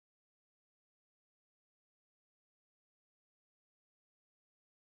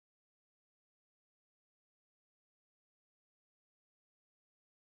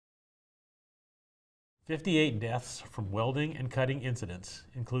58 deaths from welding and cutting incidents,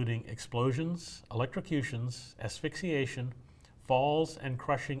 including explosions, electrocutions, asphyxiation, falls, and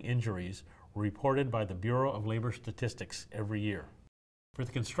crushing injuries, were reported by the Bureau of Labor Statistics every year. For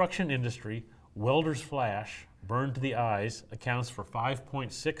the construction industry, welder's flash, burned to the eyes, accounts for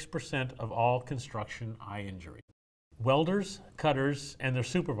 5.6% of all construction eye injury. Welders, cutters, and their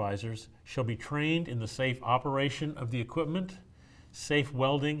supervisors shall be trained in the safe operation of the equipment, safe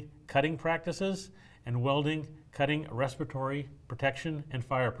welding, cutting practices, and welding, cutting, respiratory protection, and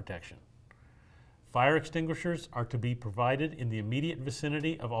fire protection. Fire extinguishers are to be provided in the immediate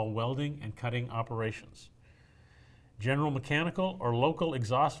vicinity of all welding and cutting operations. General mechanical or local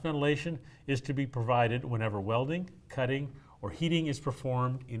exhaust ventilation is to be provided whenever welding, cutting, or heating is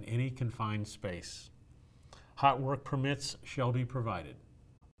performed in any confined space. Hot work permits shall be provided.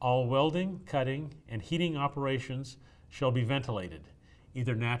 All welding, cutting, and heating operations shall be ventilated,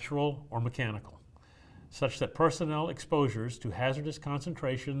 either natural or mechanical, such that personnel exposures to hazardous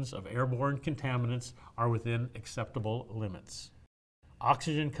concentrations of airborne contaminants are within acceptable limits.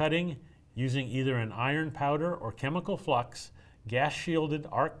 Oxygen cutting using either an iron powder or chemical flux, gas-shielded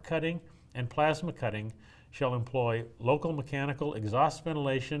arc cutting, and plasma cutting shall employ local mechanical exhaust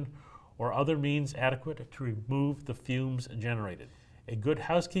ventilation or other means adequate to remove the fumes generated. A good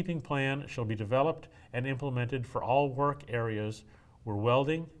housekeeping plan shall be developed and implemented for all work areas where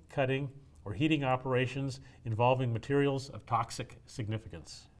welding, cutting, or heating operations involving materials of toxic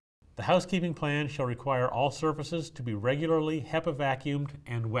significance. The housekeeping plan shall require all surfaces to be regularly HEPA vacuumed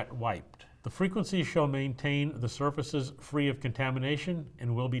and wet wiped. The frequency shall maintain the surfaces free of contamination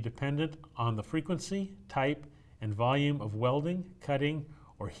and will be dependent on the frequency, type, and volume of welding, cutting,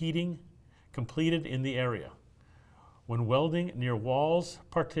 or heating completed in the area. When welding near walls,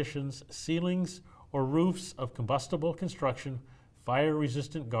 partitions, ceilings, or roofs of combustible construction,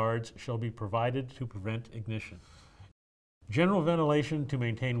 fire-resistant guards shall be provided to prevent ignition. General ventilation to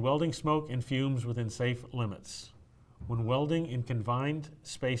maintain welding smoke and fumes within safe limits. When welding in confined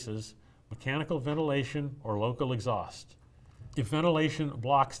spaces, mechanical ventilation or local exhaust. If ventilation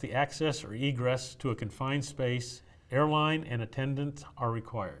blocks the access or egress to a confined space, airline and attendant are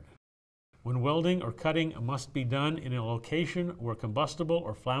required. When welding or cutting must be done in a location where combustible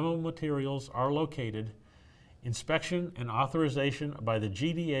or flammable materials are located, inspection and authorization by the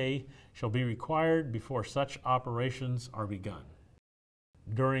GDA shall be required before such operations are begun.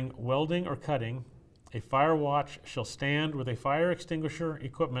 During welding or cutting, a fire watch shall stand with a fire extinguisher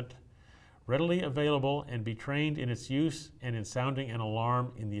equipment readily available and be trained in its use and in sounding an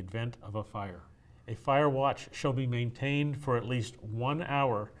alarm in the event of a fire. A fire watch shall be maintained for at least 1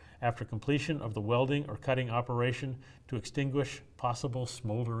 hour after completion of the welding or cutting operation to extinguish possible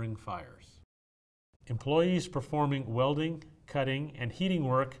smoldering fires. Employees performing welding, cutting, and heating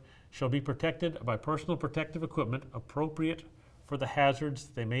work shall be protected by personal protective equipment appropriate for the hazards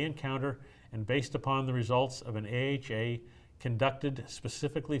they may encounter and based upon the results of an AHA conducted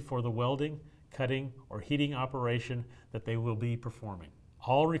specifically for the welding, cutting, or heating operation that they will be performing.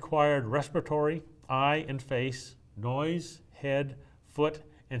 All required respiratory, eye and face, noise, head, foot,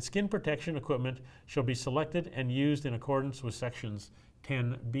 and skin protection equipment shall be selected and used in accordance with Sections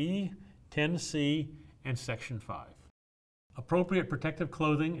 10B, 10C, and Section 5. Appropriate protective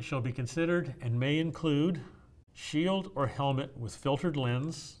clothing shall be considered and may include shield or helmet with filtered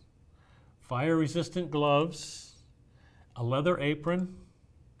lens, fire-resistant gloves, a leather apron,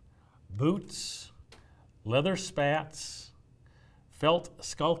 boots, leather spats, felt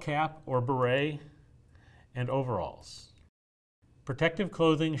skull cap or beret, and overalls. Protective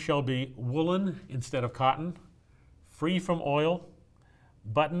clothing shall be woolen instead of cotton, free from oil,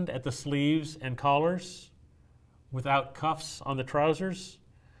 buttoned at the sleeves and collars, without cuffs on the trousers,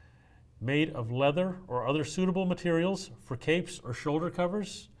 made of leather or other suitable materials for capes or shoulder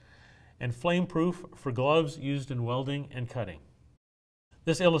covers, and flame-proof for gloves used in welding and cutting.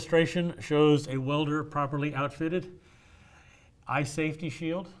 This illustration shows a welder properly outfitted, eye safety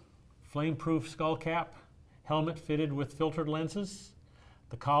shield, flame-proof skull cap, helmet fitted with filtered lenses.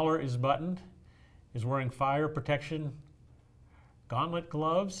 The collar is buttoned, is wearing fire protection, gauntlet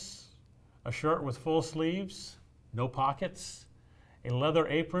gloves, a shirt with full sleeves, no pockets, a leather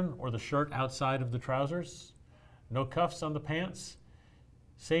apron or the shirt outside of the trousers, no cuffs on the pants,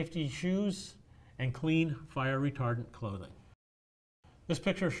 safety shoes, and clean fire retardant clothing. This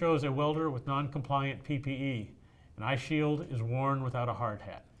picture shows a welder with non-compliant PPE. An eye shield is worn without a hard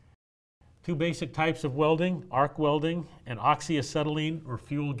hat. Two basic types of welding, arc welding and oxyacetylene or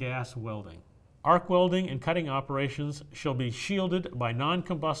fuel gas welding. Arc welding and cutting operations shall be shielded by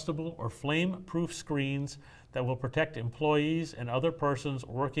non-combustible or flame-proof screens that will protect employees and other persons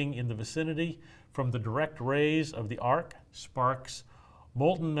working in the vicinity from the direct rays of the arc, sparks,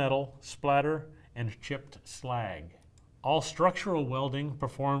 molten metal, splatter, and chipped slag. All structural welding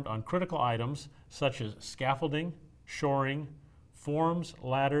performed on critical items such as scaffolding, shoring, forms,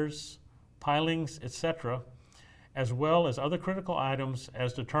 ladders, pilings, etc., as well as other critical items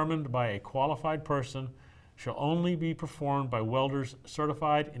as determined by a qualified person, shall only be performed by welders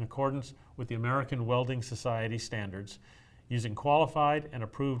certified in accordance with the American Welding Society standards, using qualified and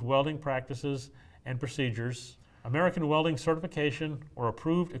approved welding practices and procedures, American Welding Certification, or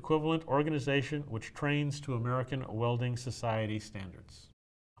approved equivalent organization which trains to American Welding Society standards.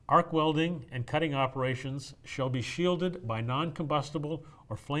 Arc welding and cutting operations shall be shielded by non-combustible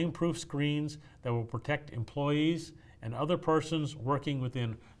or flame-proof screens that will protect employees and other persons working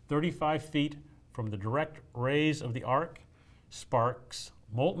within 35 feet from the direct rays of the arc, sparks,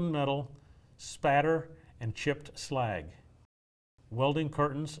 molten metal, spatter, and chipped slag. Welding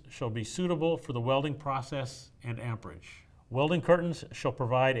curtains shall be suitable for the welding process and amperage. Welding curtains shall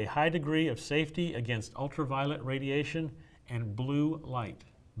provide a high degree of safety against ultraviolet radiation and blue light.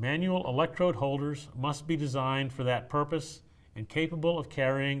 Manual electrode holders must be designed for that purpose and capable of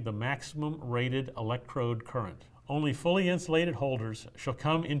carrying the maximum rated electrode current. Only fully insulated holders shall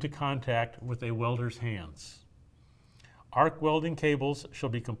come into contact with a welder's hands. Arc welding cables shall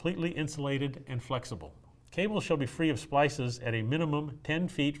be completely insulated and flexible. Cables shall be free of splices at a minimum 10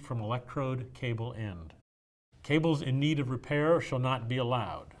 feet from electrode cable end. Cables in need of repair shall not be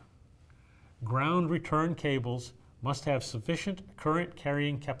allowed. Ground return cables must have sufficient current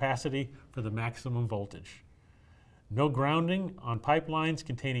carrying capacity for the maximum voltage. No grounding on pipelines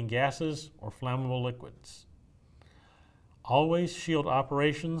containing gases or flammable liquids. Always shield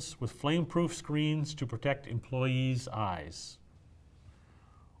operations with flame-proof screens to protect employees' eyes.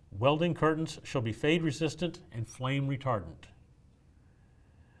 Welding curtains shall be fade-resistant and flame-retardant.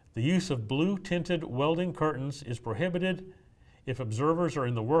 The use of blue-tinted welding curtains is prohibited if observers are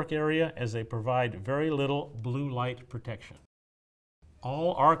in the work area, as they provide very little blue light protection.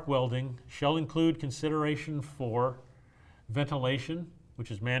 All arc welding shall include consideration for ventilation, which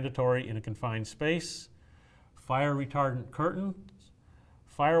is mandatory in a confined space, fire retardant curtains,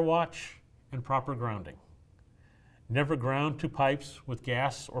 fire watch, and proper grounding. Never ground to pipes with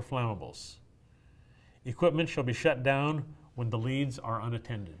gas or flammables. Equipment shall be shut down when the leads are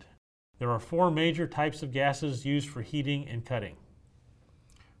unattended. There are 4 major types of gases used for heating and cutting: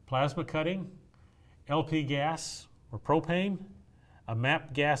 plasma cutting, LP gas or propane, a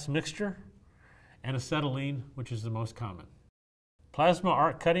MAP gas mixture, and acetylene, which is the most common. Plasma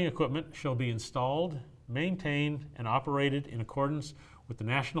arc cutting equipment shall be installed, maintained, and operated in accordance with the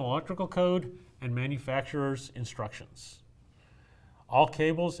National Electrical Code and manufacturer's instructions. All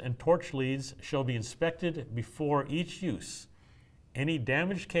cables and torch leads shall be inspected before each use. Any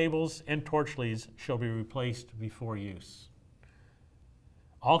damaged cables and torch leads shall be replaced before use.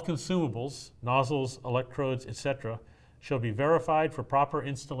 All consumables, nozzles, electrodes, etc., shall be verified for proper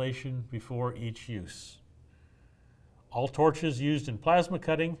installation before each use. All torches used in plasma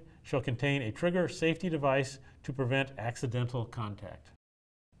cutting shall contain a trigger safety device to prevent accidental contact.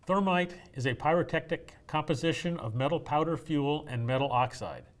 Thermite is a pyrotechnic composition of metal powder fuel and metal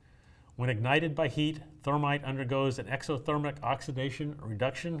oxide. When ignited by heat, thermite undergoes an exothermic oxidation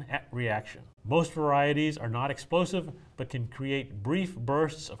reduction reaction. Most varieties are not explosive, but can create brief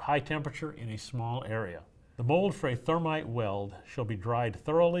bursts of high temperature in a small area. The mold for a thermite weld shall be dried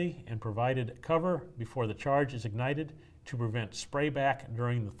thoroughly and provided cover before the charge is ignited to prevent sprayback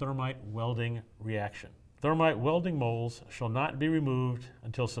during the thermite welding reaction. Thermite welding molds shall not be removed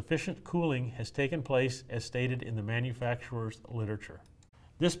until sufficient cooling has taken place, as stated in the manufacturer's literature.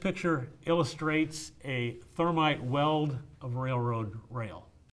 This picture illustrates a thermite weld of railroad rail.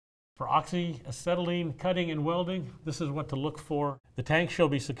 For oxyacetylene cutting and welding, this is what to look for. The tank shall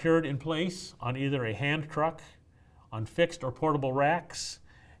be secured in place on either a hand truck, on fixed or portable racks,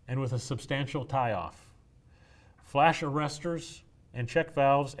 and with a substantial tie-off. Flash arresters and check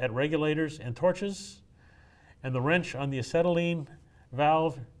valves at regulators and torches, and the wrench on the acetylene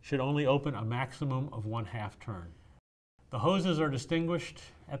valve should only open a maximum of 1/2 turn. The hoses are distinguished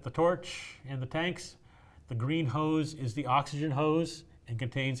at the torch and the tanks. The green hose is the oxygen hose and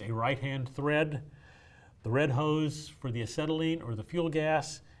contains a right-hand thread. The red hose for the acetylene or the fuel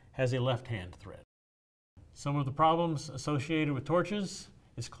gas has a left-hand thread. Some of the problems associated with torches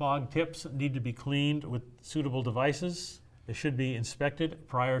is clogged tips need to be cleaned with suitable devices. They should be inspected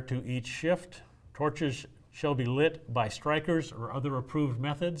prior to each shift. Torches shall be lit by strikers or other approved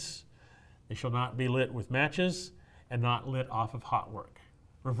methods. They shall not be lit with matches and not lit off of hot work.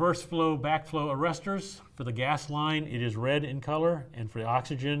 Reverse flow backflow arresters. For the gas line, it is red in color, and for the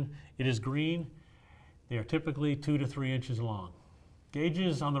oxygen, it is green. They are typically 2 to 3 inches long.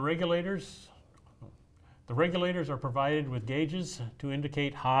 Gauges on the regulators. The regulators are provided with gauges to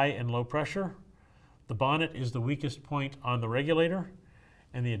indicate high and low pressure. The bonnet is the weakest point on the regulator,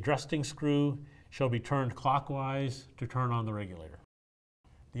 and the adjusting screw shall be turned clockwise to turn on the regulator.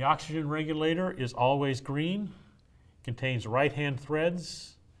 The oxygen regulator is always green, contains right-hand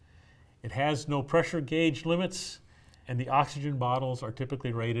threads. It has no pressure gauge limits, and the oxygen bottles are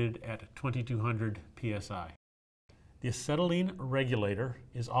typically rated at 2200 psi. The acetylene regulator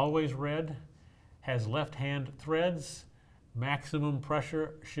is always red, has left-hand threads. Maximum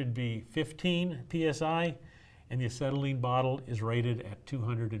pressure should be 15 psi, and the acetylene bottle is rated at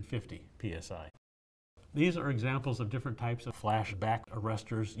 250 psi. These are examples of different types of flashback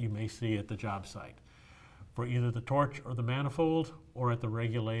arresters you may see at the job site, for either the torch or the manifold, or at the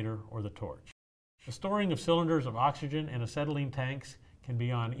regulator or the torch. The storing of cylinders of oxygen and acetylene tanks can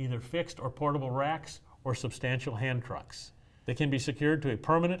be on either fixed or portable racks or substantial hand trucks. They can be secured to a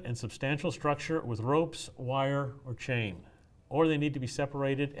permanent and substantial structure with ropes, wire, or chain, or they need to be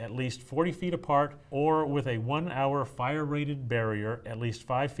separated at least 40 feet apart or with a 1-hour fire-rated barrier at least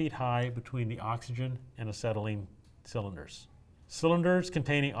 5 feet high between the oxygen and acetylene cylinders. Cylinders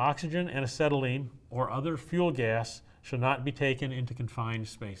containing oxygen and acetylene or other fuel gas should not be taken into confined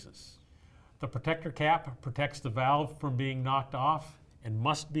spaces. The protector cap protects the valve from being knocked off and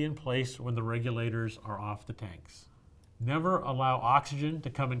must be in place when the regulators are off the tanks. Never allow oxygen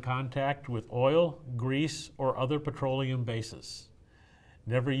to come in contact with oil, grease, or other petroleum bases.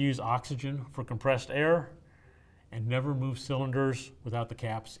 Never use oxygen for compressed air, and never move cylinders without the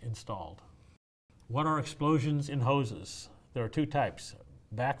caps installed. What are explosions in hoses? There are 2 types,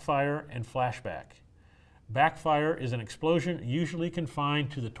 backfire and flashback. Backfire is an explosion usually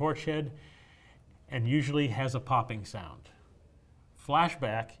confined to the torch head and usually has a popping sound.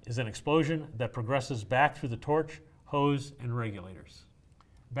 Flashback is an explosion that progresses back through the torch, hose, and regulators.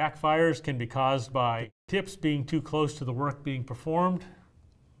 Backfires can be caused by tips being too close to the work being performed,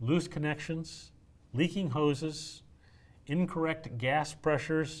 loose connections, leaking hoses, incorrect gas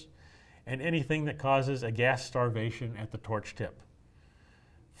pressures, and anything that causes a gas starvation at the torch tip.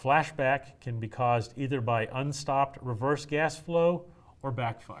 Flashback can be caused either by unstopped reverse gas flow or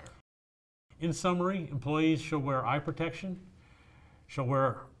backfire. In summary, employees shall wear eye protection, shall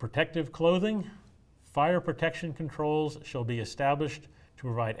wear protective clothing. Fire protection controls shall be established to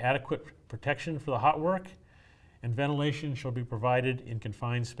provide adequate protection for the hot work, and ventilation shall be provided in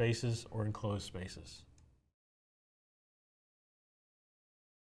confined spaces or enclosed spaces.